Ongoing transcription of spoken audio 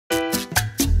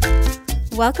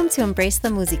Welcome to Embrace the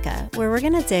Musica, where we're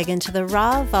going to dig into the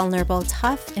raw, vulnerable,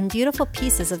 tough, and beautiful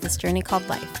pieces of this journey called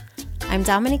life. I'm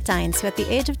Dominique Dines, who at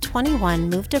the age of 21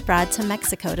 moved abroad to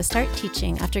Mexico to start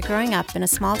teaching after growing up in a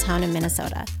small town in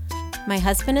Minnesota. My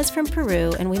husband is from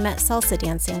Peru, and we met salsa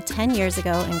dancing 10 years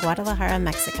ago in Guadalajara,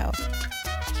 Mexico.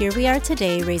 Here we are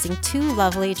today raising two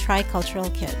lovely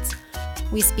tricultural kids.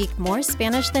 We speak more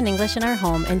Spanish than English in our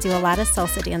home and do a lot of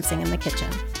salsa dancing in the kitchen.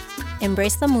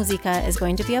 Embrace the Musica is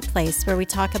going to be a place where we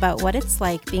talk about what it's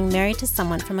like being married to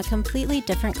someone from a completely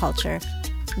different culture,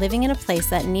 living in a place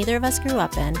that neither of us grew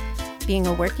up in, being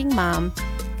a working mom,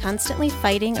 constantly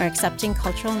fighting or accepting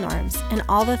cultural norms, and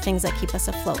all the things that keep us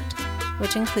afloat,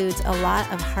 which includes a lot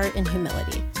of heart and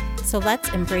humility. So let's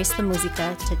embrace the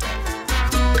Musica today.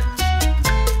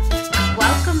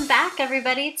 Welcome back,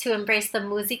 everybody, to Embrace the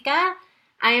Musica.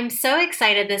 I am so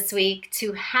excited this week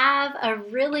to have a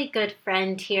really good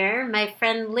friend here. My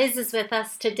friend Liz is with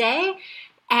us today,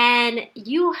 and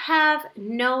you have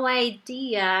no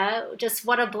idea just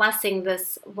what a blessing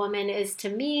this woman is to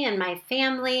me and my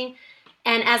family.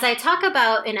 And as I talk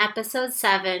about in episode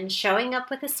 7, Showing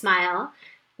Up with a Smile,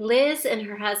 Liz and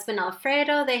her husband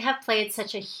Alfredo, they have played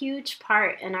such a huge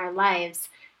part in our lives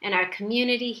and our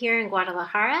community here in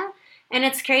Guadalajara. And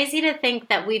it's crazy to think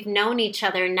that we've known each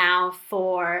other now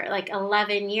for like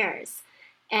 11 years.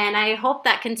 And I hope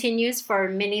that continues for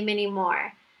many, many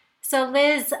more. So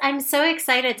Liz, I'm so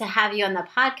excited to have you on the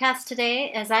podcast today,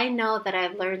 as I know that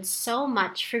I've learned so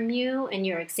much from you and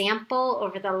your example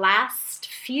over the last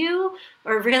few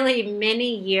or really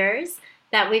many years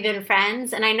that we've been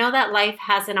friends. And I know that life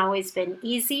hasn't always been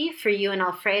easy for you and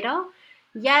Alfredo.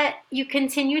 Yet you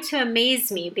continue to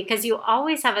amaze me because you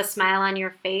always have a smile on your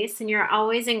face and you're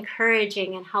always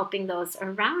encouraging and helping those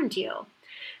around you.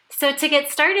 So to get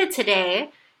started today,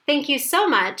 thank you so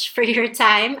much for your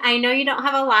time. I know you don't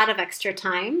have a lot of extra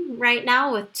time right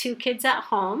now with 2 kids at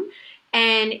home,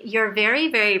 and you're very,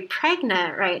 very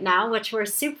pregnant right now, which we're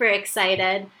super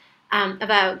excited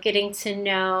about getting to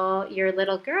know your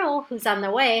little girl who's on the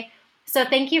way. So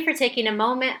thank you for taking a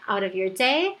moment out of your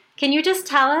day. Can you just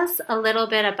tell us a little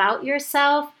bit about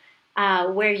yourself,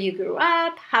 where you grew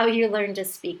up, how you learned to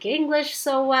speak English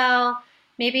so well,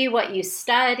 maybe what you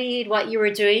studied, what you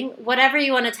were doing, whatever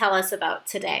you want to tell us about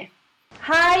today.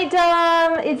 Hi,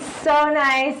 Dom. It's so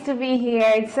nice to be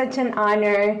here. It's such an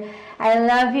honor. I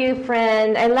love you,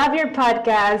 friend. I love your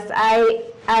podcast.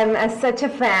 I'm such a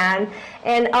fan,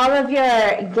 and all of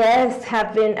your guests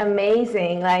have been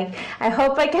amazing. Like, I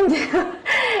hope I can do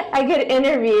a good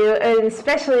interview, and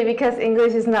especially because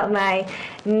English is not my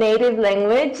native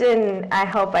language, and I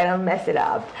hope I don't mess it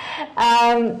up.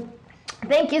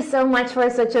 Thank you so much for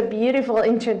such a beautiful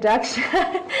introduction.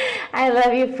 I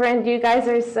love you, friend. You guys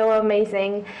are so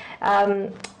amazing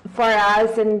for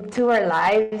us and to our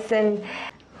lives. And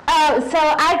so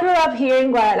I grew up here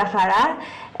in Guadalajara.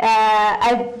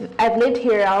 I've lived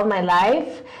here all my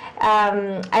life.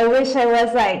 I wish I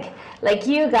was like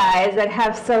you guys that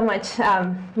have so much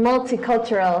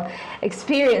multicultural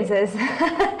experiences.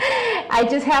 I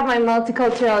just have my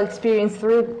multicultural experience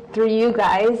through you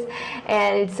guys,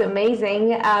 and it's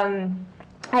amazing.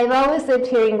 I've always lived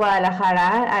here in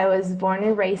Guadalajara. I was born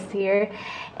and raised here,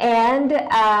 and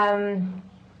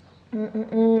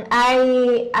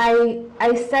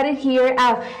I studied here.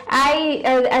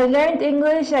 I learned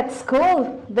English at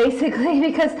school, basically,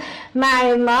 because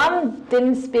my mom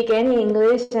didn't speak any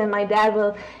English and my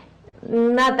dad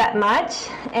not that much,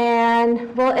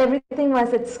 and well, everything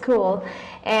was at school.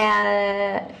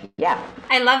 And yeah,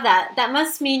 I love that. That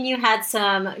must mean you had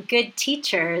some good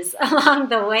teachers along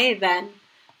the way then.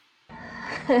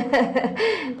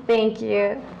 Thank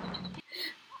you.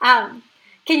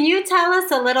 Can you tell us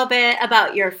a little bit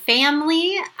about your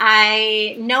family?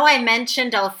 I know I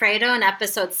mentioned Alfredo in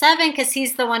episode 7 because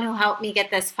he's the one who helped me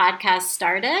get this podcast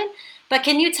started. But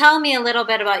can you tell me a little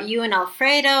bit about you and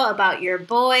Alfredo, about your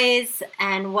boys,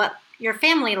 and what your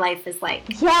family life is like?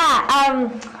 Yeah,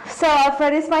 so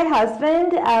Alfredo is my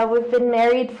husband. We've been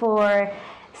married for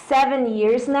 7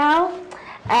 years now.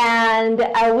 And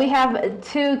we have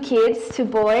 2 kids, 2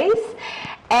 boys.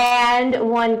 And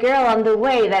 1 girl on the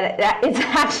way that is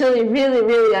actually really,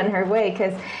 really on her way,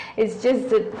 because it's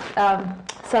just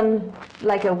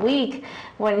a week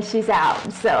when she's out,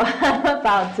 so I'm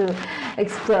about to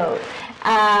explode.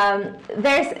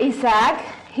 There's Isaac.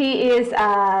 He is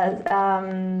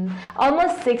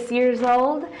almost 6 years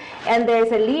old, and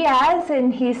there's Elias,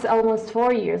 and he's almost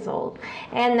 4 years old.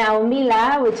 And now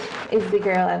Mila, which is the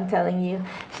girl I'm telling you,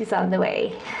 she's on the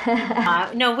way.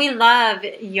 No, we love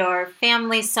your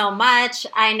family so much.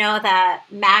 I know that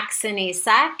Max and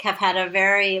Isaac have had a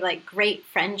very great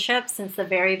friendship since the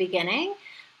very beginning.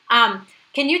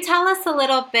 Can you tell us a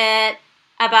little bit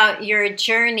about your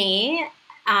journey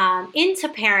into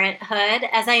parenthood,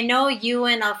 as I know you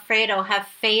and Alfredo have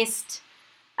faced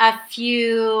a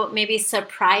few maybe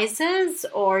surprises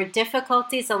or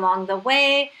difficulties along the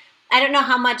way? I don't know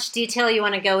how much detail you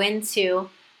want to go into,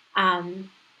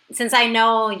 since I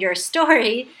know your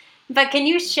story, but can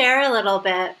you share a little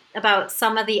bit about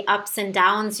some of the ups and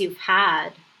downs you've had?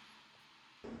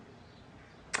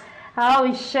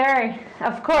 Oh, sure.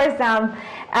 Of course.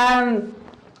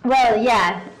 Well,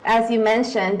 yeah, as you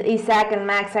mentioned, Isaac and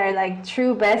Max are like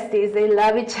true besties. They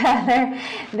love each other.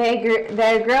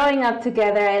 They're growing up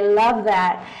together. I love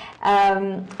that.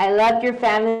 I love your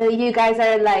family. You guys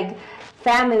are like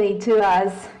family to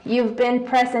us. You've been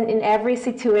present in every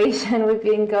situation we've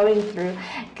been going through,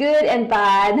 good and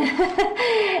bad.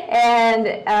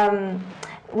 And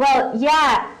well,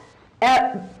 yeah.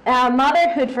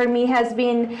 Motherhood for me has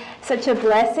been such a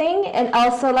blessing, and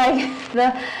also like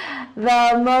the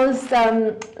most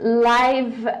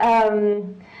live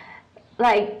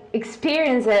like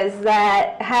experiences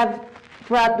that have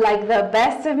brought like the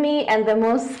best of me and the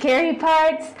most scary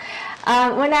parts.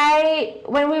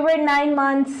 When we were 9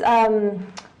 months,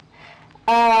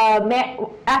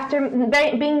 after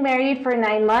being married for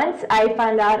 9 months, I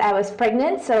found out I was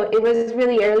pregnant. So it was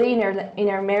really early in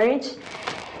our marriage.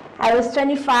 I was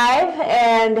 25,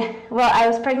 and well, I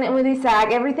was pregnant with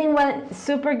Isaac. Everything went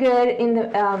super good in the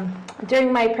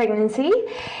during my pregnancy,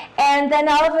 and then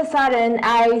all of a sudden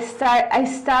I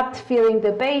stopped feeling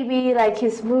the baby, like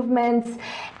his movements,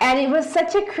 and it was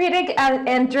such a critic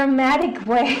and dramatic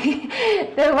way,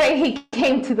 the way he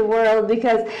came to the world,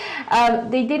 because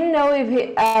they didn't know if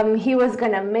he was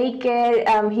gonna make it.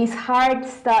 His heart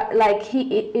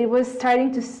it was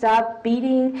starting to stop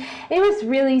beating. It was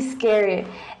really scary.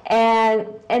 And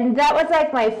that was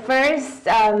like my first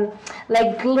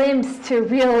like glimpse to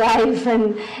real life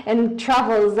and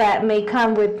troubles that may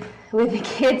come with the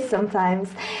kids sometimes.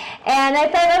 And I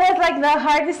thought that was like the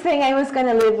hardest thing I was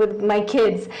gonna live with my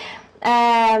kids.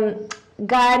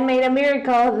 God made a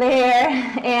miracle there,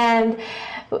 and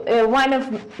one of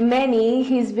many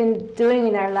He's been doing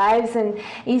in our lives. And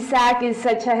Isaac is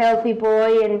such a healthy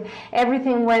boy, and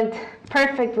everything went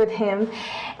perfect with him.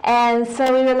 And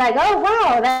so we were like, oh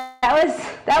wow, that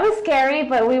was scary,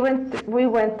 but we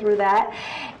went through that.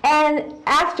 And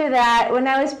after that, when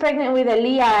I was pregnant with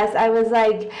Elias, I was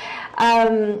like,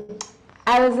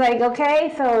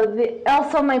 okay, so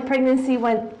also my pregnancy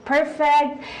went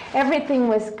perfect, everything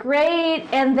was great,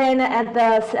 and then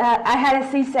I had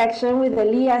a C-section with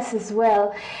Elias as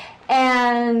well.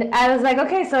 And I was like,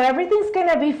 okay, so everything's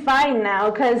gonna be fine now,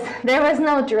 because there was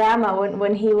no drama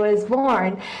when he was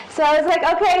born. So I was like,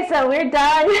 okay, so we're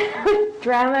done with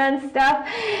drama and stuff.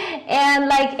 And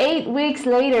like 4 weeks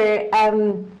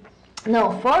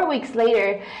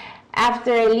later,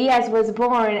 after Elias was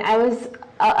born, I was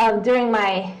during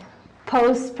my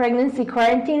post-pregnancy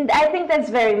quarantine. I think that's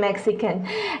very Mexican.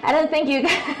 I don't think you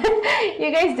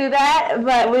guys do that,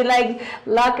 but we like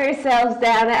lock ourselves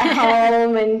down at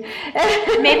home and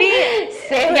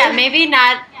maybe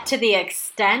not to the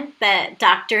extent that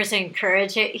doctors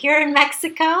encourage it here in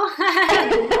Mexico.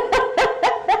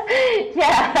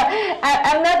 Yeah,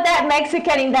 I'm not that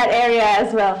Mexican in that area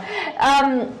as well.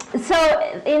 So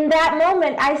in that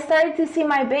moment, I started to see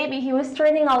my baby. He was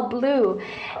turning all blue,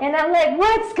 and I'm like,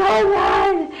 "What's going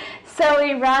on?" So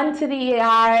we ran to the ER,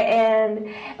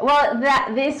 and well,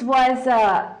 this was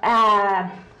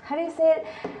how do you say it?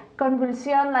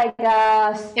 Convulsion, like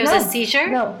it was a seizure.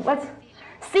 No, what's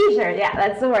seizure? Yeah,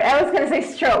 that's the word. I was gonna say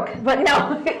stroke, but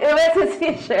no, it was a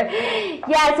seizure.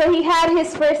 Yeah, so he had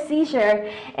his first seizure,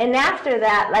 and after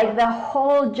that, like the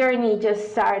whole journey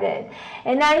just started.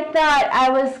 And I thought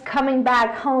I was coming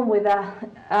back home with a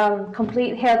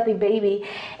complete healthy baby,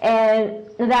 and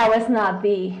that was not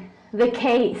the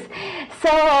case.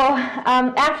 So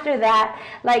after that,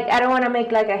 like I don't want to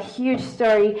make like a huge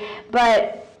story,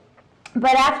 but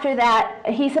after that,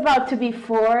 he's about to be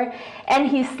 4, and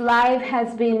his life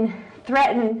has been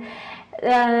threatened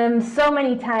so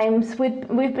many times.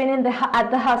 We've been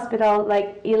at the hospital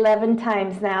like 11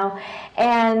 times now,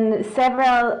 and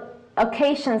several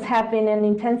occasions have been in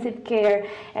intensive care,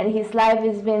 and his life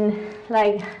has been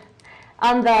like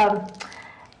on the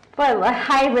well, a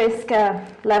high risk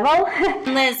level.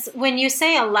 Liz, when you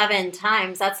say 11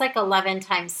 times, that's like 11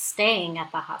 times staying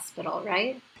at the hospital,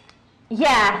 right?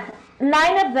 Yeah,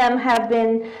 9 of them have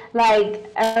been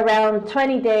like around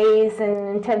 20 days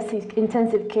in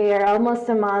intensive care, almost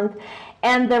a month,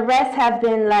 and the rest have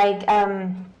been like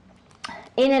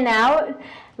in and out.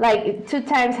 Like 2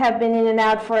 times have been in and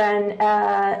out for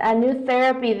a new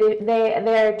therapy.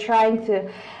 They're trying to,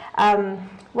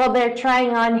 they're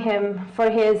trying on him for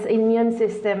his immune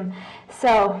system.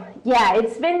 So yeah,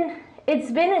 it's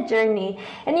been a journey.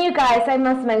 And you guys, I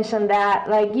must mention that,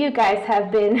 like, you guys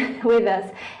have been with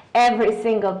us every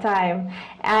single time.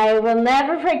 I will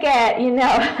never forget,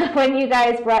 when you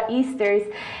guys brought Easters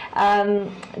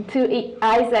to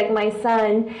Isaac, my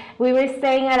son. We were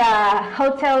staying at a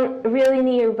hotel really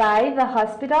nearby the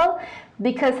hospital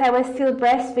because I was still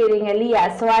breastfeeding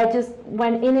Elias. So I just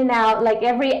went in and out like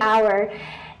every hour.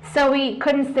 So we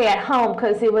couldn't stay at home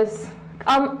because it was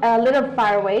a little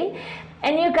far away.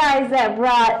 And you guys that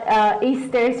brought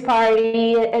Easter's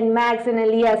party, and Max and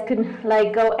Elias could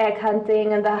like go egg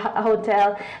hunting in the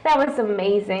hotel. That was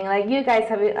amazing. Like, you guys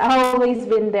have always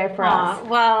been there for us.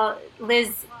 Well,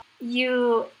 Liz,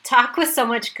 you talk with so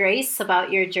much grace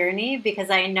about your journey, because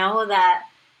I know that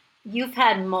you've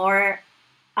had more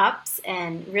ups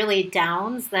and really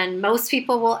downs than most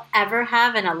people will ever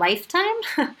have in a lifetime.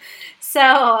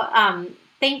 So,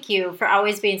 thank you for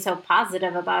always being so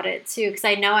positive about it too, because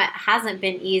I know it hasn't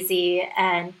been easy,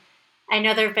 and I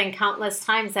know there have been countless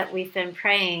times that we've been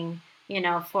praying,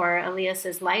 for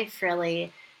Elias's life,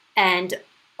 really. And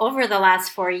over the last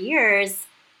 4 years,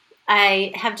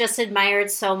 I have just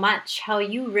admired so much how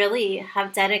you really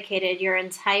have dedicated your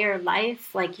entire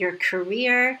life, like your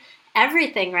career,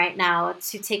 everything right now,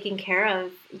 to taking care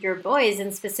of your boys,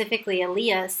 and specifically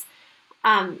Elias.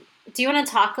 Do you want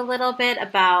to talk a little bit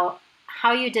about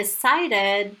how you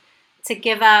decided to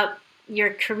give up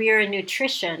your career in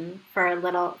nutrition for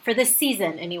this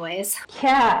season, anyways?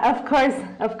 Yeah, of course.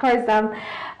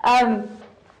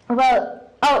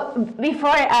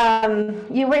 Before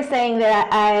you were saying that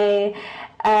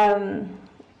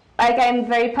I'm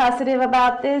very positive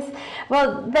about this.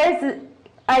 Well,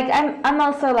 I'm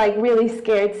also like really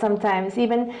scared sometimes.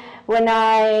 Even when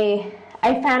I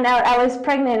found out I was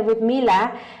pregnant with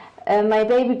Mila, my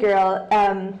baby girl.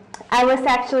 I was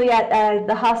actually at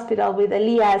the hospital with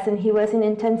Elias, and he was in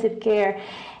intensive care,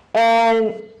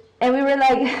 and we were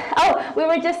like, we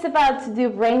were just about to do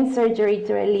brain surgery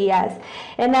to Elias,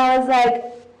 and I was like,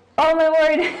 oh my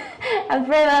word,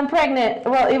 I'm pregnant.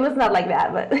 Well, it was not like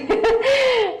that, but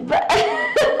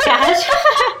gosh,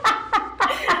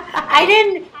 I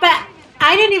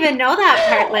didn't even know that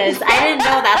part, Liz. I didn't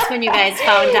know that's when you guys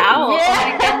found out. Yeah. Oh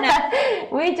my goodness.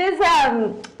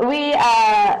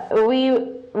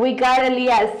 We got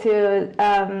Elias to,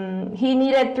 he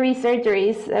needed 3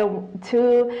 surgeries,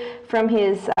 2 from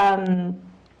his,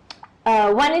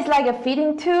 one is like a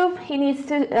feeding tube he needs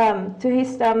to his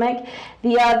stomach.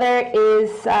 The other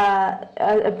is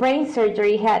a brain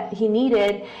surgery he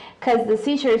needed because the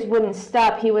seizures wouldn't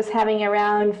stop. He was having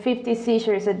around 50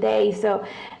 seizures a day, so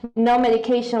no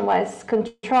medication was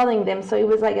controlling them. So it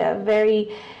was like a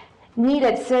very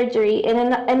needed surgery,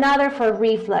 and another for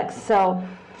reflux.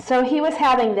 So he was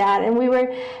having that, and we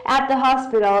were at the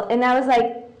hospital, and I was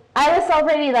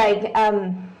already like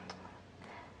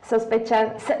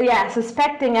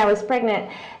suspecting I was pregnant.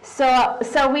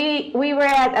 So we were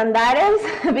at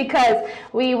Andares because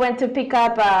we went to pick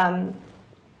up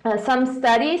some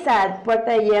studies at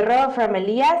Puerta de Hierro from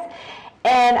Elias,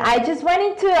 and I just went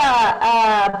into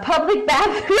a public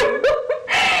bathroom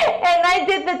and I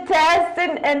did the test,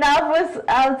 and Alf was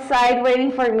outside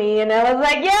waiting for me, and I was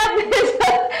like, yeah,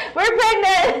 we're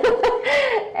pregnant.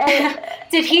 And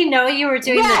did he know you were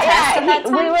doing the test at that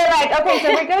time? We were like, okay,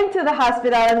 so we're going to the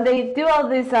hospital, and they do all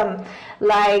these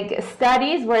like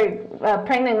studies where a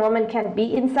pregnant woman can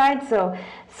be inside. So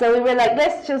we were like,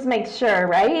 let's just make sure,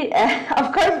 right?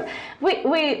 Of course, we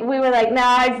were like,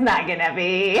 no, it's not gonna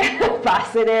be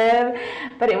positive,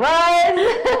 but it was.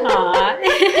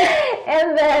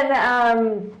 And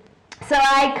then so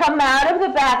I come out of the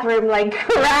bathroom like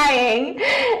crying,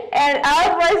 and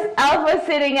Alf was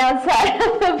sitting outside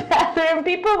of the bathroom.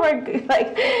 People were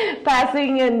like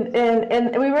passing, and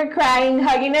we were crying,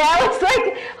 hugging, and I was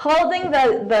like holding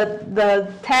the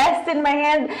test in my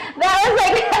hand. That was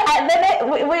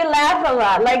like, we laugh a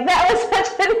lot. Like, that was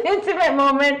such an intimate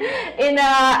moment in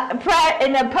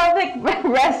a public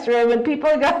restroom, and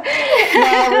people go,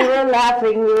 no,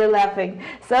 we were laughing.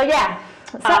 So yeah.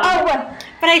 So,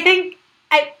 but I think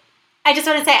I just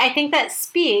want to say, I think that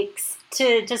speaks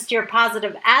to just your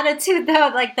positive attitude,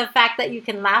 though, like the fact that you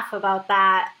can laugh about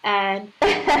that and,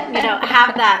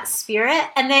 have that spirit.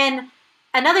 And then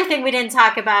another thing we didn't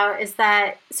talk about is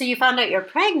that, so you found out you're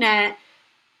pregnant,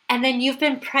 and then you've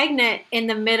been pregnant in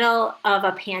the middle of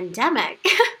a pandemic,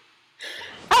 which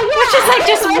is like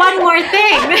just one more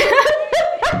thing.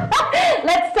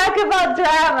 Let's talk about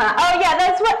drama. Oh yeah,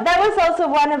 that was also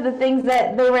one of the things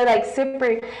that they were like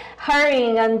super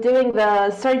hurrying on doing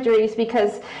the surgeries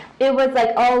because it was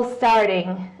like all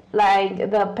starting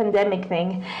like the pandemic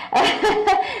thing.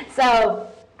 So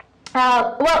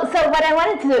what I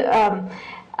wanted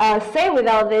to say with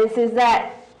all this is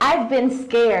that I've been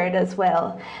scared as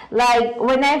well. Like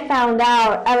when I found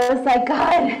out, I was like,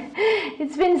 God,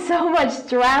 it's been so much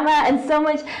drama and so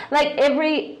much, like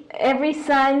every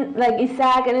son, like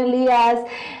Isaac and Elias,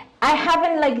 I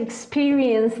haven't like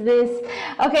experienced this.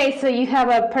 Okay, so you have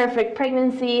a perfect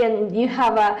pregnancy and you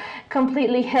have a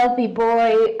completely healthy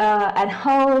boy at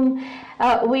home.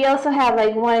 We also have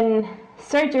like one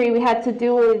surgery we had to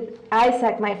do with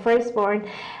Isaac, my firstborn,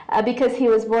 because he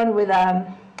was born with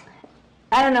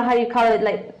I don't know how you call it,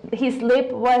 like his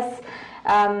lip was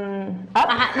up.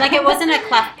 Like it wasn't a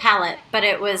cleft palate, but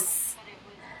it was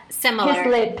similar. His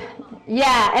lip,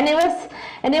 yeah, and it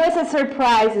was a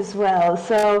surprise as well.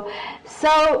 So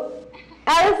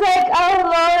I was like, oh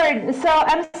Lord! So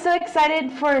I'm so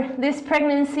excited for this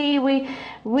pregnancy. We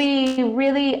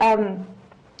really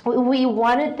we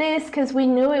wanted this because we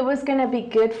knew it was gonna be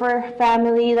good for our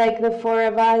family, like the four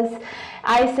of us.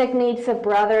 Isaac needs a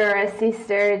brother or a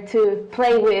sister to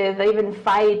play with, even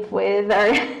fight with,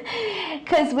 or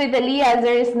because with Elias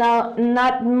there is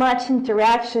not much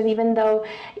interaction, even though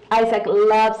Isaac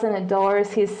loves and adores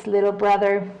his little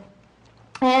brother.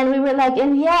 And we were like,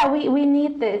 and yeah, we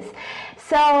need this.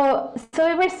 So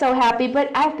we were so happy,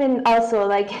 but I've been also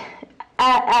like,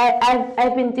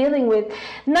 I've been dealing with,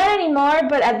 not anymore,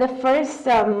 but at the first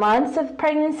months of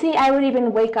pregnancy, I would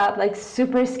even wake up like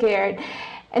super scared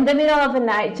in the middle of the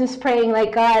night, just praying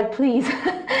like, God, please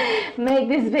make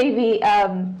this baby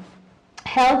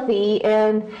healthy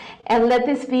and let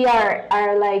this be our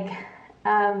like,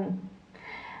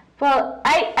 well,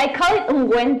 I call it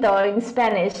ungüento in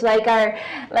Spanish, like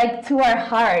to our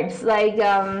hearts, like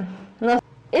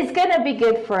it's gonna be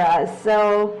good for us.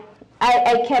 So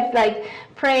I kept like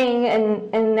praying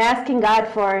and asking God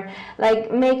for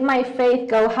like make my faith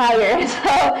go higher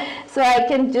so I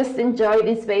can just enjoy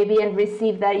this baby and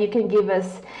receive that you can give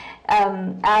us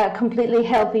a completely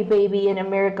healthy baby and a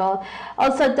miracle.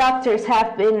 Also, doctors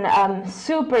have been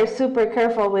super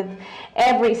careful with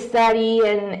every study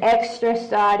and extra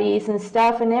studies and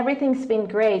stuff, and everything's been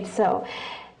great. So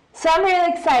I'm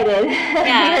really excited.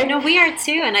 Yeah, no, we are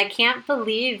too, and I can't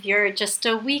believe you're just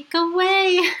a week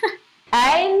away.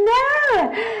 I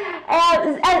know.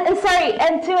 And sorry,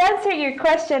 and to answer your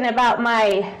question about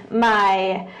my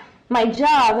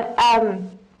job,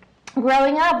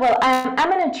 growing up, well,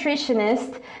 I'm a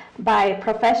nutritionist by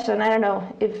profession. I don't know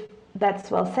if that's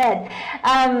well said.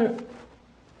 I'm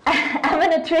a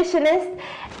nutritionist.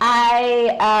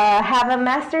 I have a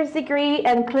master's degree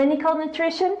in clinical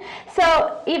nutrition.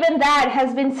 So even that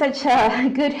has been such a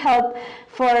good help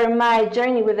for my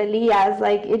journey with Elias.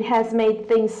 Like it has made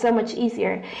things so much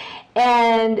easier.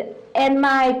 And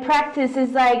my practice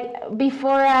is like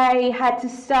before I had to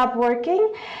stop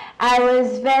working, I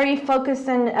was very focused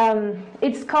on,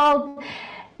 it's called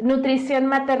Nutrición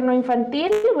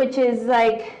Materno-Infantil, which is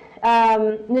like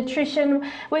nutrition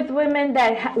with women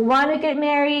that want to get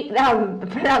married,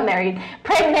 not married,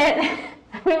 pregnant,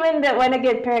 women that want to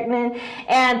get pregnant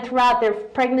and throughout their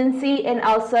pregnancy, and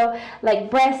also like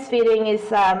breastfeeding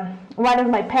is one of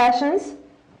my passions,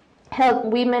 help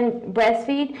women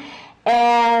breastfeed,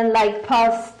 and like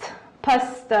post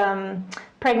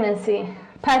pregnancy,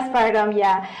 postpartum,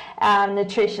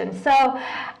 nutrition. So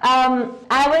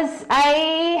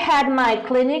I had my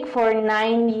clinic for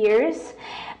 9 years.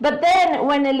 But then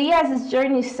when Elias's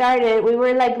journey started, we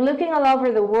were like looking all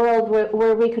over the world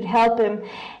where we could help him,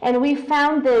 and we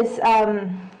found this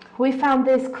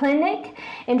clinic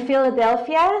in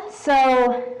Philadelphia.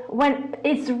 So when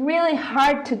it's really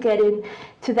hard to get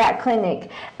into that clinic,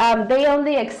 they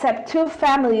only accept 2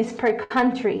 families per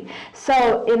country.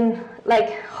 So in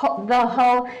like the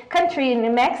whole country in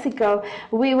New Mexico,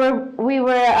 we were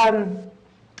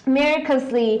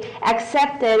miraculously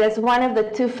accepted as one of the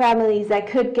 2 families that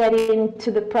could get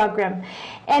into the program.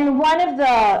 And one of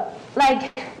the,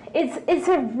 like, it's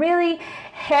a really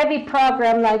heavy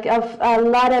program, like of a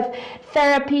lot of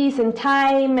therapies and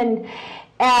time, and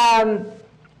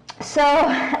So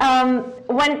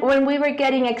when we were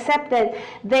getting accepted,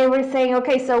 they were saying,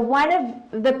 okay, so one of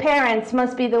the parents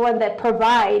must be the one that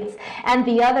provides, and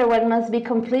the other one must be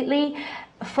completely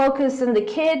focused on the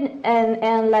kid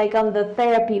and like on the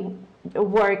therapy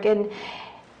work. And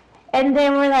they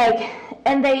were like,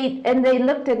 and they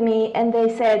looked at me and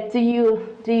they said, do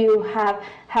you have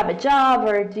a job,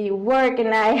 or do you work?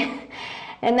 And I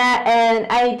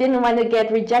didn't want to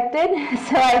get rejected,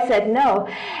 so I said no.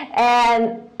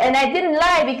 And I didn't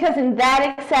lie, because in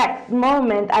that exact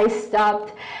moment I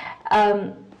stopped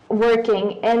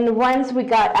working. And once we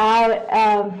got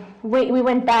out, we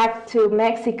went back to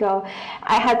Mexico.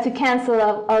 I had to cancel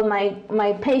all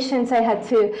my patients. I had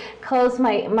to close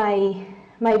my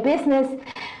business.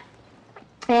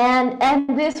 And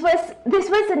this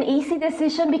was an easy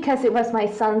decision because it was my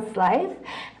son's life,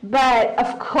 but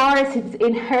of course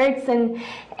it hurts, and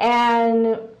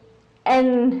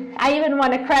I even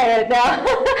want to cry right now.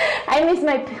 I miss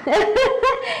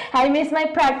my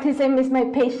practice. I miss my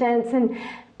patients,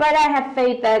 but I have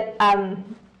faith that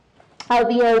I'll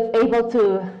be able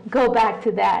to go back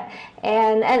to that.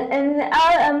 And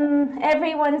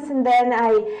every once and then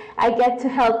I get to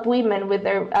help women with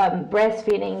their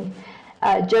breastfeeding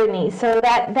journey, so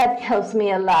that helps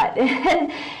me a lot.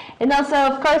 And also,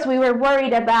 of course, we were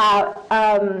worried about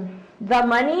the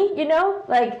money,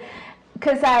 like,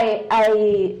 because I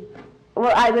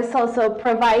was also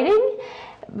providing,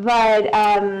 but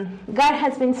God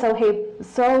has been so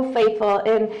faithful,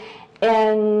 and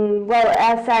well,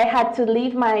 as I had to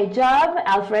leave my job,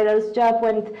 Alfredo's job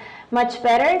went much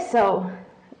better, so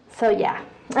yeah.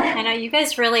 I know you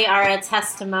guys really are a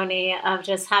testimony of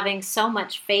just having so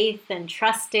much faith and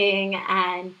trusting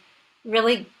and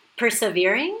really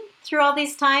persevering through all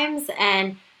these times.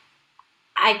 And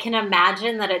I can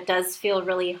imagine that it does feel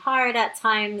really hard at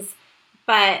times,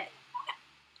 but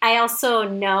I also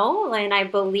know and I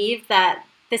believe that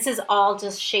this is all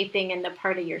just shaping into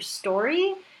part of your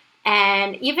story.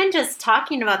 And even just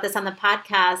talking about this on the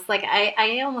podcast, like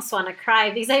I almost want to cry,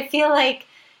 because I feel like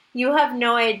you have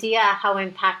no idea how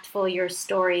impactful your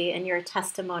story and your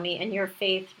testimony and your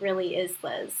faith really is,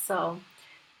 Liz. So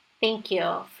thank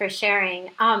you for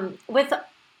sharing. With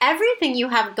everything you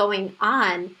have going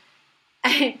on,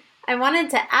 I wanted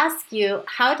to ask you,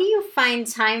 how do you find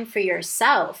time for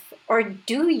yourself? Or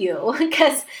do you?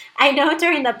 Because I know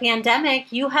during the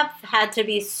pandemic, you have had to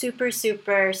be super,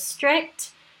 super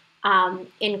strict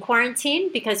in quarantine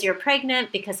because you're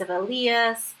pregnant, because of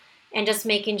Elias, and just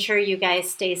making sure you guys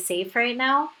stay safe right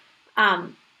now.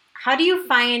 How do you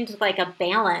find like a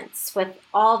balance with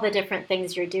all the different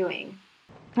things you're doing?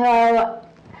 Oh,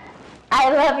 I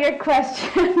love your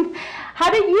question. How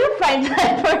do you find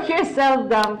time for yourself,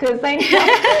 Dom? Because I know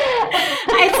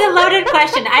it's a loaded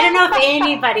question. I don't know if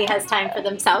anybody has time for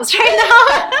themselves right now.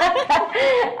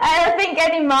 I don't think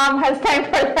any mom has time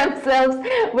for themselves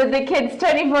with the kids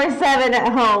 24/7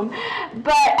 at home.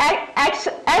 But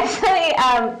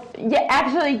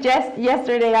actually, just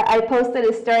yesterday I posted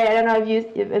a story. I don't know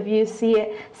if you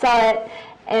saw it,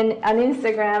 and on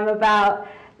Instagram, about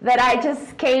that I just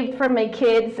escaped from my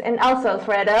kids, and also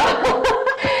Fredo.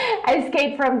 I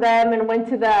escaped from them and went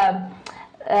to the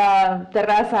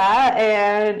terraza,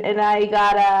 and I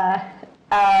got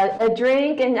a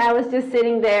drink, and I was just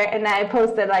sitting there, and I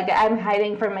posted like, I'm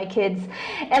hiding from my kids,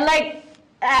 and like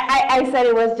I said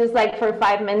it was just like for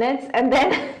 5 minutes, and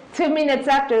then 2 minutes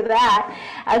after that,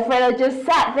 Alfredo just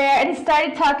sat there and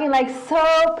started talking like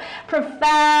so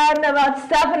profound about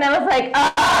stuff, and I was like,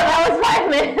 oh, that was 5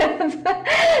 minutes.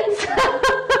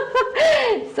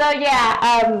 so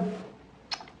yeah,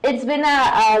 it's been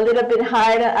a little bit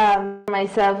hard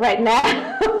myself right now.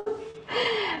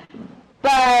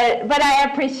 But I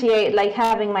appreciate like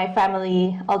having my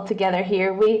family all together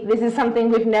here. This is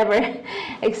something we've never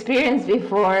experienced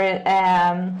before.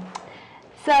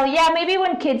 So yeah, maybe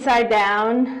when kids are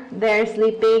down, they're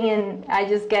sleeping, and I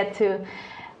just get to,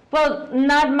 well,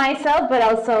 not myself, but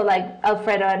also like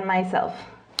Alfredo and myself.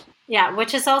 Yeah,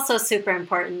 which is also super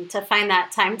important, to find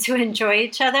that time to enjoy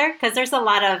each other, because there's a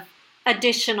lot of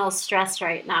additional stress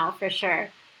right now, for sure.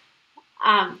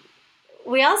 I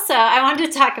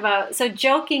wanted to talk about, so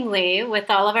jokingly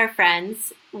with all of our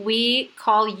friends, we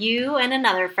call you and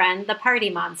another friend the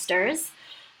Party Monsters,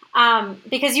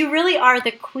 because you really are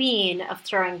the queen of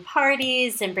throwing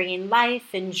parties and bringing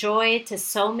life and joy to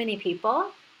so many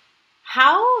people.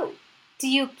 How do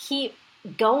you keep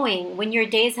going when your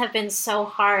days have been so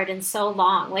hard and so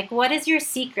long? Like, what is your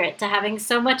secret to having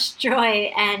so much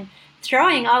joy and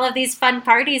throwing all of these fun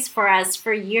parties for us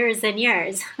for years and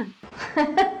years?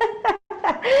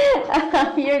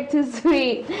 You're too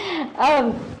sweet.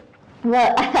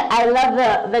 Well, I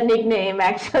love the nickname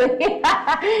actually.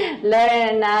 Lara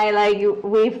and I, like,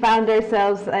 we found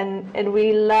ourselves, and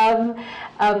we love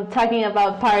talking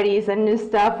about parties and new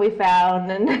stuff we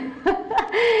found. And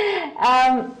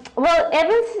well,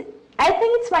 I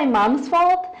think it's my mom's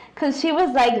fault because she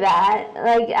was like that.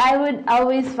 Like, I would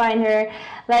always find her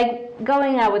like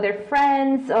going out with her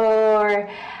friends or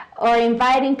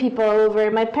inviting people over.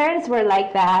 My parents were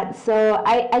like that, so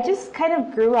I just kind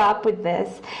of grew up with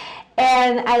this,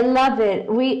 and I love it.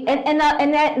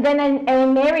 Then I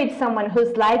married someone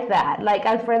who's like that. Like,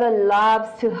 Alfredo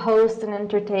loves to host and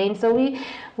entertain, so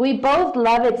we both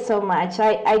love it so much.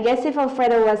 I guess if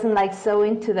Alfredo wasn't like so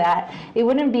into that, it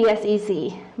wouldn't be as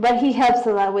easy. But he helps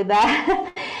a lot with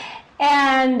that,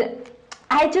 and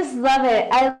I just love it.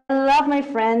 I love my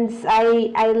friends.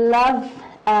 I love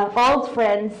old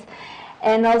friends,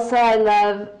 and also I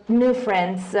love new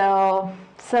friends.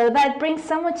 So that brings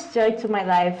so much joy to my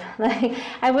life. Like,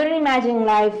 I wouldn't imagine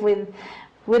life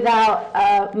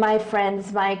without my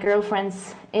friends, my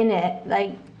girlfriends in it.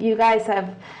 Like, you guys are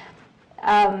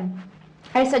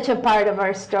such a part of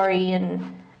our story, and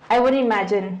I wouldn't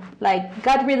imagine, like,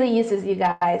 God really uses you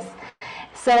guys.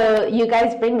 So you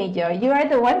guys bring me joy. You are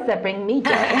the ones that bring me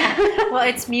joy. Well,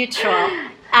 it's mutual.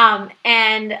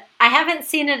 And I haven't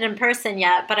seen it in person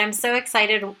yet, but I'm so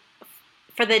excited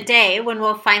for the day when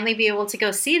we'll finally be able to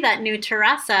go see that new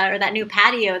terraza or that new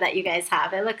patio that you guys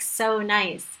have. It looks so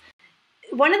nice.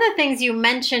 One of the things you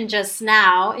mentioned just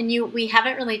now, and we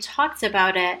haven't really talked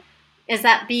about it, is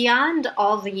that beyond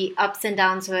all the ups and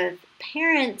downs with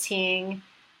parenting,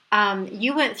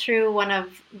 you went through one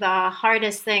of the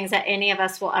hardest things that any of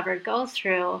us will ever go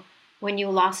through when you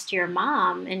lost your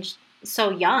mom, and so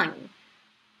young,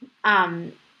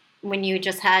 when you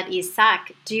just had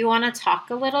Isaac. Do you want to talk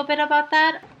a little bit about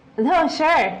that? No,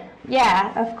 sure.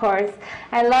 Yeah, of course.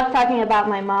 I love talking about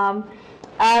my mom.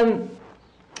 As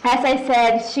I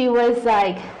said, she was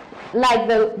like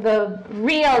the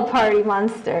real party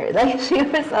monster. Like, she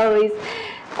was always,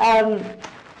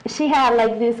 she had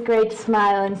like this great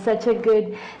smile and such a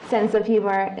good sense of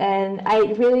humor, and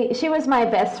she was my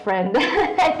best friend.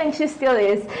 I think she still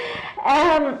is.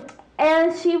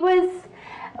 And she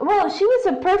was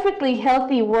a perfectly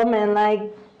healthy woman.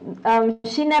 Like,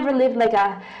 she never lived like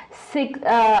a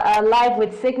life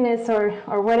with sickness or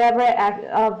whatever,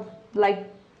 like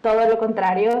todo lo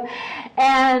contrario.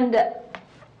 And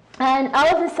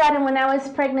all of a sudden, when I was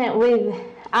pregnant with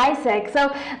Isaac,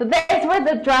 so that's where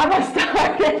the drama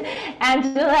started.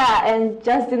 Angela and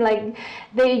Justin, like,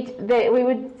 we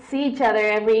would see each other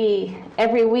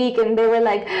every week, and they were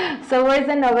like, so where's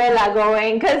the novela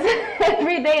going? Because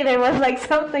every day there was like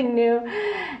something new.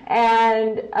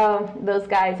 And those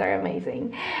guys are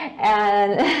amazing,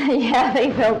 and yeah, they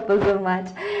helped us so much.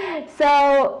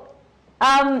 So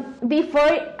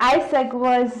before Isaac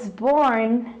was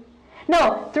born,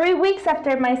 no, 3 weeks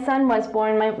after my son was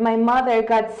born, my mother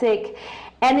got sick,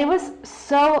 and it was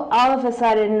so all of a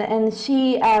sudden, and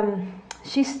she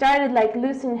started like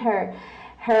losing her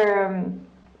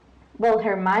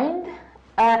mind,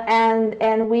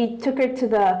 and we took her to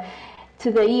the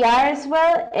ER as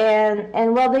well,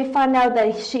 and well, they found out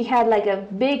that she had like a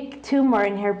big tumor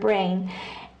in her brain,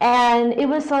 and it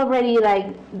was already like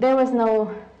there was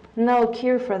no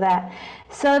cure for that.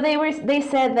 So they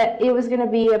said that it was going to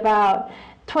be about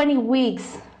 20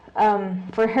 weeks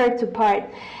for her to part,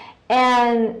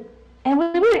 and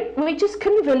we just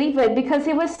couldn't believe it, because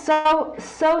it was so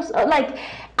like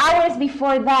hours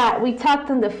before that we talked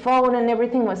on the phone and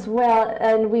everything was well,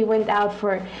 and we went out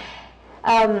for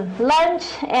lunch,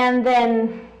 and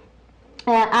then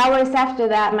hours after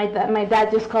that my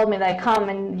dad just called me like, come,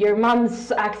 and your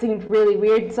mom's acting really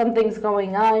weird, something's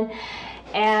going on.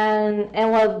 And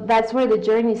well, that's where the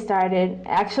journey started.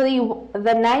 Actually,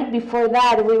 the night before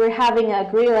that, we were having a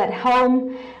grill at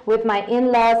home with my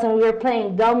in-laws, and we were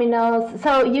playing dominoes.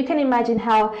 So you can imagine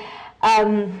how,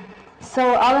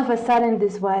 so all of a sudden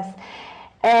this was,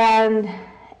 and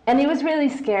it was really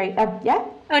scary. Yeah?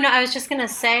 Oh, no, I was just going to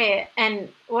say, and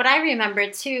what I remember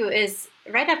too is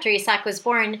right after Isaac was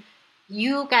born,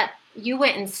 you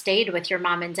went and stayed with your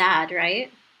mom and dad, right?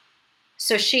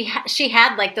 So she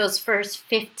had like those first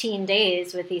 15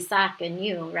 days with Isaac and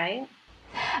you, right?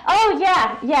 Oh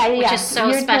yeah. Which is so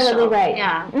You're special. Totally right.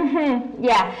 Yeah. Mm-hmm.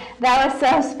 Yeah, that was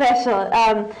so special.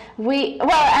 As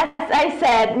I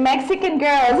said, Mexican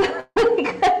girls,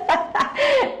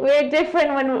 we're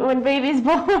different when baby's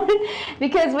born,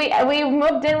 because we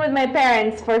moved in with my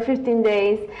parents for 15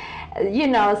 days,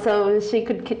 so she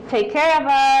could take care of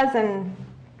us,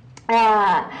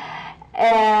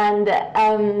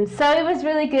 And so it was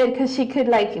really good because she could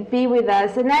like be with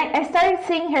us. And I started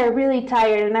seeing her really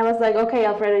tired, and I was like, okay,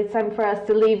 Alfredo, it's time for us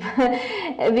to leave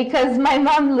because my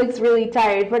mom looks really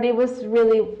tired. But it was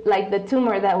really like the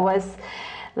tumor that was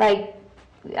like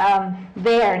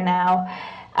there now.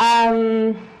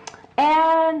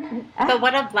 But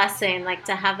what a blessing, like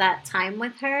to have that time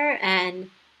with her.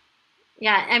 And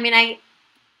yeah, I mean,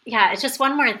 yeah, it's just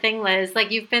one more thing, Liz.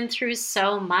 Like you've been through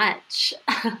so much.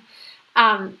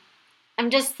 um, I'm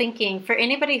just thinking for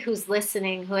anybody who's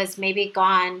listening who has maybe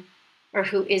gone or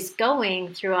who is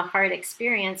going through a hard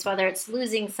experience, whether it's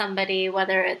losing somebody,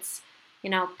 whether it's,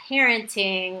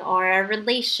 parenting or a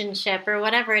relationship or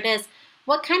whatever it is,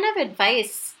 what kind of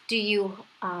advice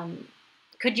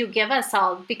could you give us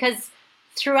all? Because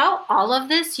throughout all of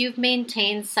this, you've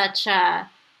maintained such a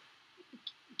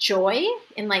joy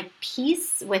and like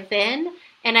peace within.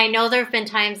 And I know there have been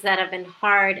times that have been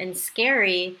hard and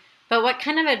scary, but what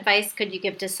kind of advice could you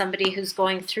give to somebody who's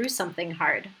going through something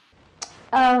hard?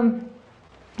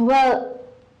 Well,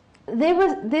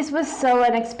 this was so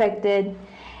unexpected.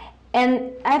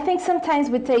 And I think sometimes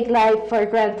we take life for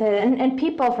granted and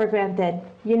people for granted.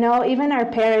 Even our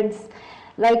parents,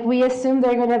 like we assume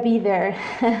they're going to be there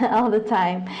all the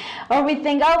time. Or we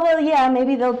think, oh, well, yeah,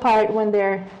 maybe they'll part when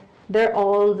they're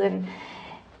old.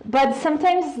 But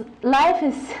sometimes life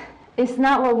is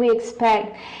not what we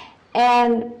expect.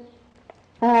 And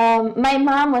my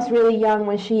mom was really young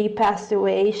when she passed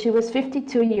away. She was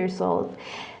 52 years old.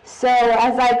 So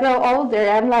as I grow older,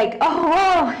 I'm like, oh,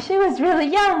 wow, she was really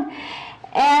young.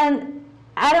 And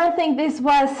I don't think this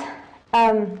was,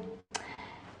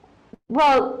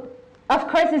 well, of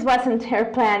course this wasn't her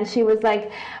plan. She was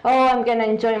like, oh, I'm going to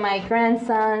enjoy my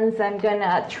grandsons. I'm going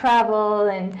to travel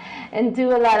and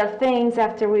do a lot of things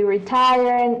after we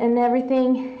retire and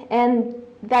everything. And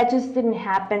that just didn't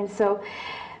happen. So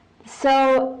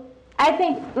I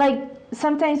think like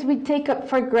sometimes we take up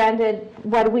for granted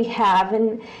what we have,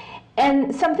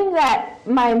 and something that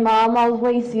my mom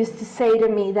always used to say to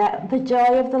me, that the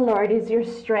joy of the Lord is your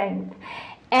strength.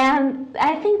 And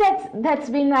I think that's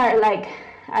been our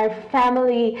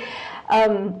family, I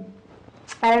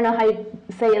don't know how you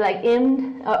say it, like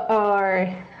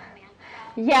or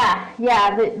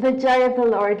the joy of the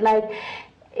Lord. Like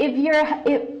if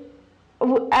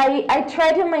I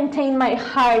try to maintain my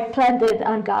heart planted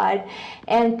on God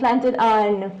and planted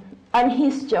on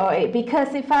His joy,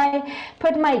 because if I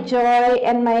put my joy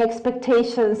and my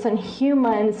expectations on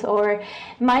humans or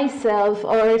myself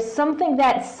or something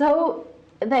that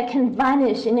can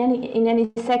vanish in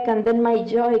any second, then my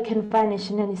joy can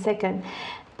vanish in any second.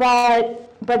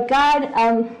 But God,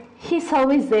 He's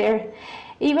always there,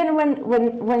 even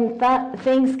when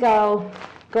things go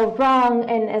wrong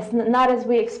and as not as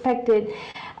we expected.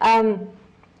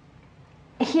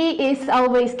 He is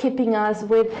always keeping us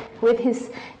with His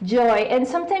joy. And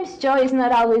sometimes joy is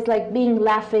not always like being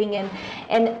laughing and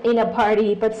in a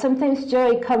party, but sometimes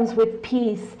joy comes with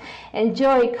peace, and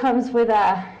joy comes with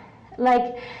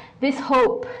this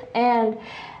hope. And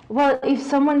well, if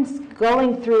someone's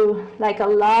going through like a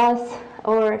loss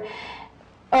or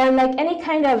like any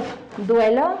kind of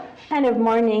duelo, kind of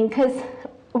mourning, because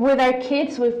with our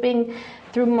kids we've been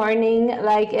through mourning,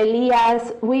 like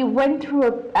Elias, we went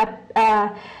through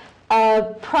a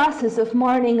process of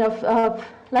mourning, of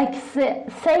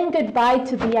saying goodbye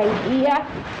to the idea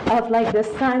of like the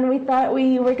son we thought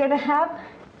we were going to have.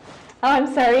 Oh, I'm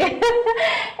sorry.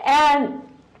 and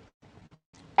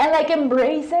like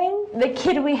embracing the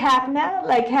kid we have now,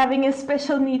 like having a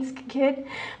special needs kid.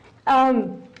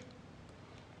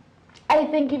 I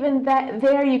think even that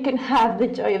there you can have the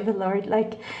joy of the Lord,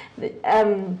 like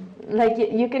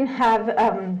you can have,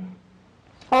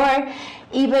 or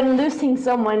even losing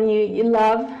someone you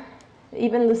love,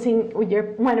 even losing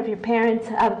one of your parents.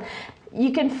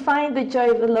 You can find the joy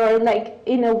of the Lord, like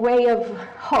in a way of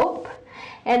hope,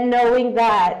 and knowing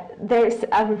that there's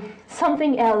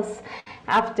something else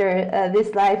after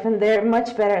this life, and they're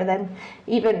much better than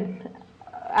even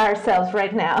ourselves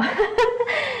right now.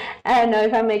 I don't know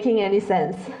if I'm making any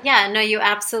sense. Yeah, no, you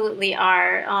absolutely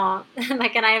are. Oh, and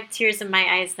I have tears in my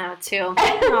eyes now too.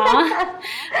 I'm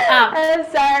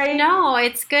sorry. No,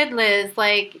 it's good, Liz.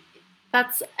 I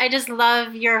just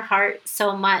love your heart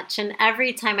so much. And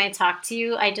every time I talk to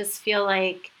you, I just feel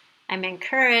like I'm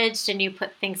encouraged and you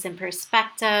put things in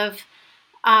perspective.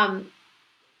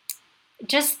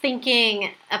 Just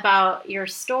thinking about your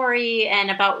story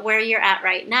and about where you're at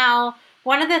right now,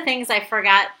 one of the things I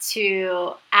forgot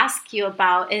to ask you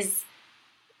about is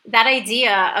that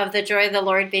idea of the joy of the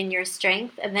Lord being your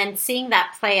strength, and then seeing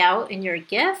that play out in your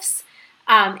gifts.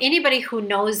 Anybody who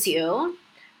knows you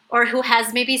or who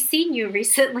has maybe seen you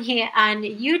recently on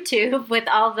YouTube with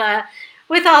all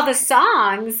the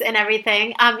songs and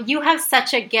everything, you have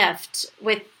such a gift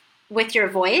with your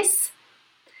voice.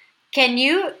 Can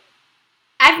you?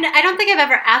 I don't think I've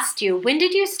ever asked you, when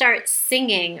did you start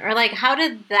singing, or like how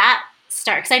did that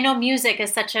start? Because I know music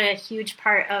is such a huge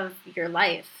part of your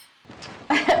life.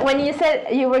 When you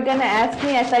said you were gonna ask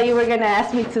me, I thought you were gonna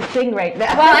ask me to sing right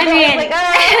now. Well, I So mean, was like,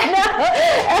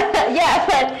 no. Yeah,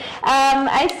 but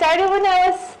I started when I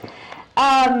was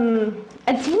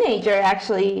a teenager,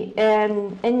 actually,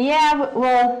 and yeah,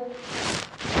 well,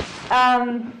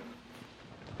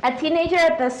 a teenager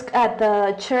at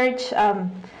the church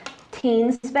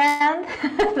teens band.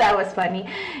 That was funny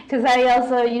because I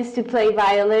also used to play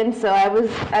violin, so I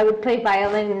would play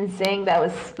violin and sing. That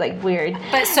was like weird,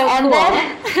 but so and cool.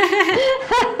 then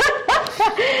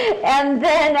and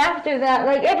then after that,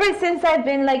 like ever since I've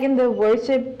been like in the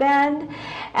worship band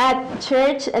at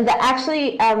church, and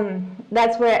actually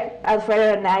that's where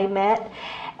Alfredo and I met,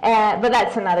 but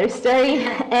that's another story.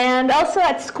 And also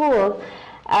at school,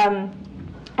 I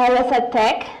was at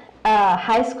Tech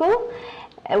High School,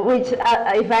 which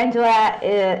if Angela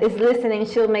is listening,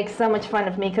 she'll make so much fun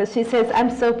of me because she says, I'm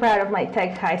so proud of my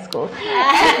Tech High School.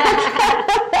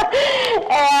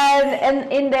 And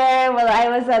in there, well, I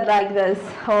was at like this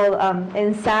whole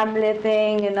ensemble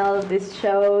thing and all of these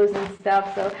shows and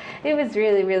stuff, so it was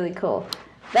really, really cool.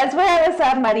 That's where I was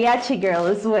a mariachi girl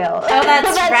as well. Oh,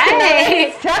 that's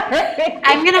right.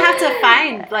 I'm going to have to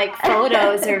find like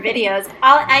photos or videos.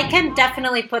 I can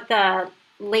definitely put the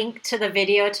link to the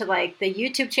video to like the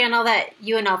YouTube channel that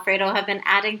you and Alfredo have been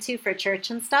adding to for church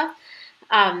and stuff.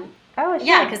 Oh, sure.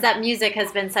 Yeah, because that music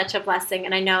has been such a blessing,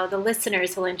 and I know the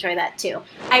listeners will enjoy that too.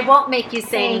 I won't make you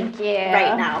sing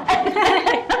right now.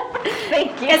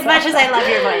 Thank you. As much as I love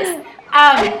your voice.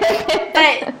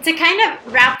 But to kind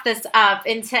of wrap this up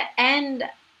and to end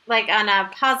like on a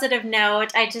positive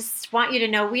note, I just want you to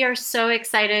know we are so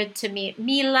excited to meet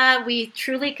Mila. We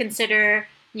truly consider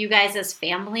you guys as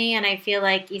family, and I feel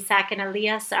like Isaac and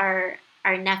Elias are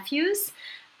our nephews.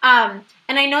 And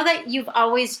I know that you've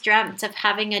always dreamt of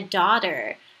having a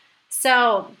daughter.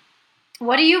 So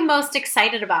what are you most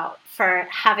excited about for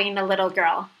having a little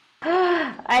girl?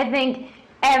 I think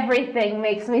everything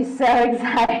makes me so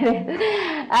excited.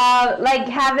 Like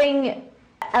having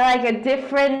like a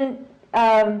different,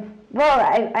 I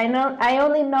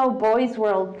only know boys'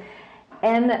 world,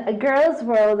 and a girls'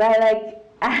 world,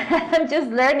 I'm just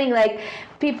learning, like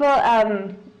people,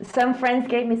 some friends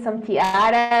gave me some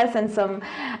tiaras and some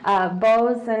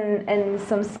bows and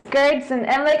some skirts, and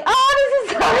I'm like, oh,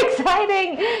 this is so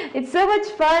exciting. It's so much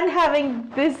fun having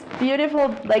this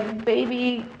beautiful like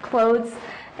baby clothes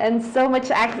and so much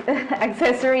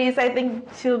accessories. I think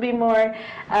she'll be more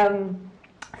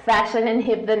fashion and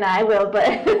hip than I will,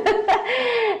 but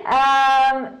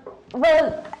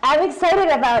well, I'm excited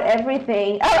about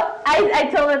everything. Oh, I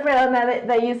told my friend now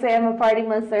that you say I'm a party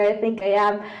monster, I think I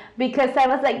am, because I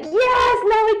was like, yes,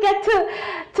 now we get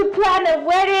to plan a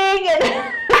wedding, and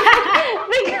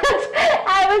because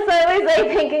I was always like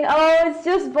thinking, oh, it's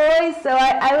just boys, so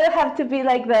I will have to be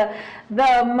like the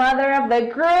mother of the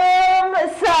groom,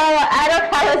 so I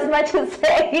don't have as much to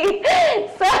say.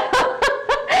 So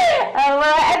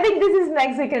well, I think this is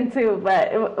Mexican too,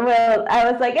 but well, I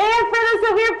was like, hey, Alfredo,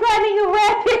 so we're planning a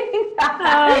wedding.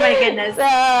 Oh my goodness. So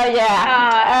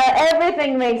yeah,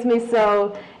 everything makes me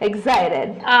so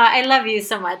excited. I love you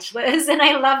so much, Liz, and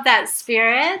I love that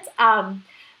spirit.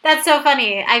 That's so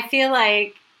funny. I feel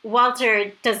like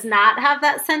Walter does not have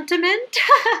that sentiment.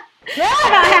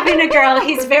 About having a girl.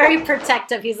 He's very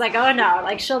protective. He's like, oh no,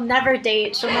 like she'll never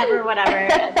date, she'll never whatever.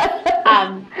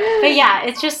 But yeah,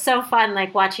 it's just so fun,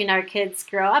 like watching our kids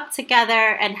grow up together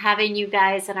and having you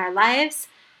guys in our lives.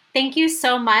 Thank you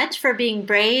so much for being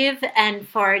brave and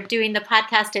for doing the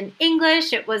podcast in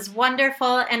English. It was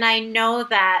wonderful, and I know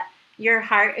that your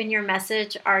heart and your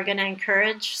message are going to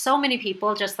encourage so many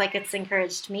people, just like it's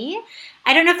encouraged me.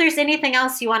 I don't know if there's anything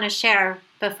else you want to share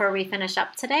before we finish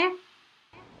up today.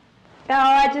 Oh,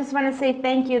 I just want to say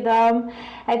thank you, Dom.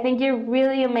 I think you're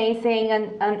really amazing,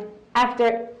 and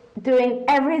after doing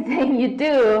everything you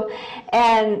do,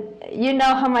 and you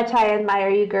know how much I admire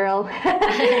you, girl.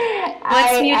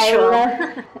 What's mutual?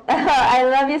 I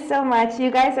love you so much.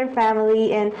 You guys are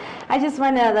family, and I just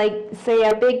want to like say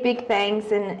a big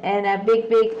thanks and a big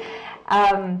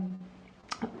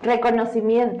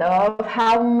reconocimiento of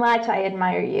how much I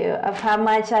admire you, of how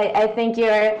much I think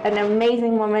you're an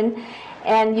amazing woman,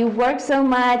 and you work so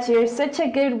much. You're such a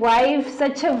good wife,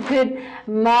 such a good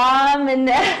mom, and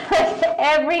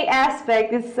every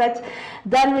aspect is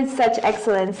done with such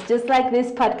excellence, just like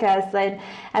this podcast.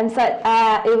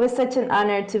 It was such an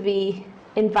honor to be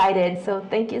invited, so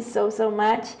thank you so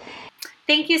much.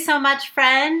 Thank you so much,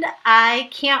 friend. I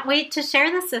can't wait to share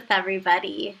this with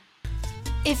everybody.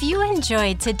 If you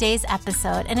enjoyed today's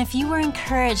episode and if you were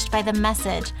encouraged by the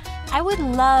message, I would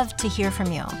love to hear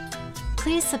from you.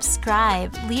 Please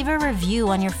subscribe, leave a review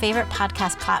on your favorite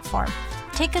podcast platform.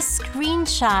 Take a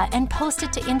screenshot and post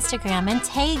it to Instagram and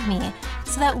tag me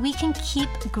so that we can keep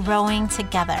growing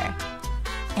together.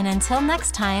 And until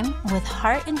next time, with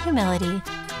heart and humility,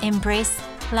 embrace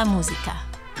la música.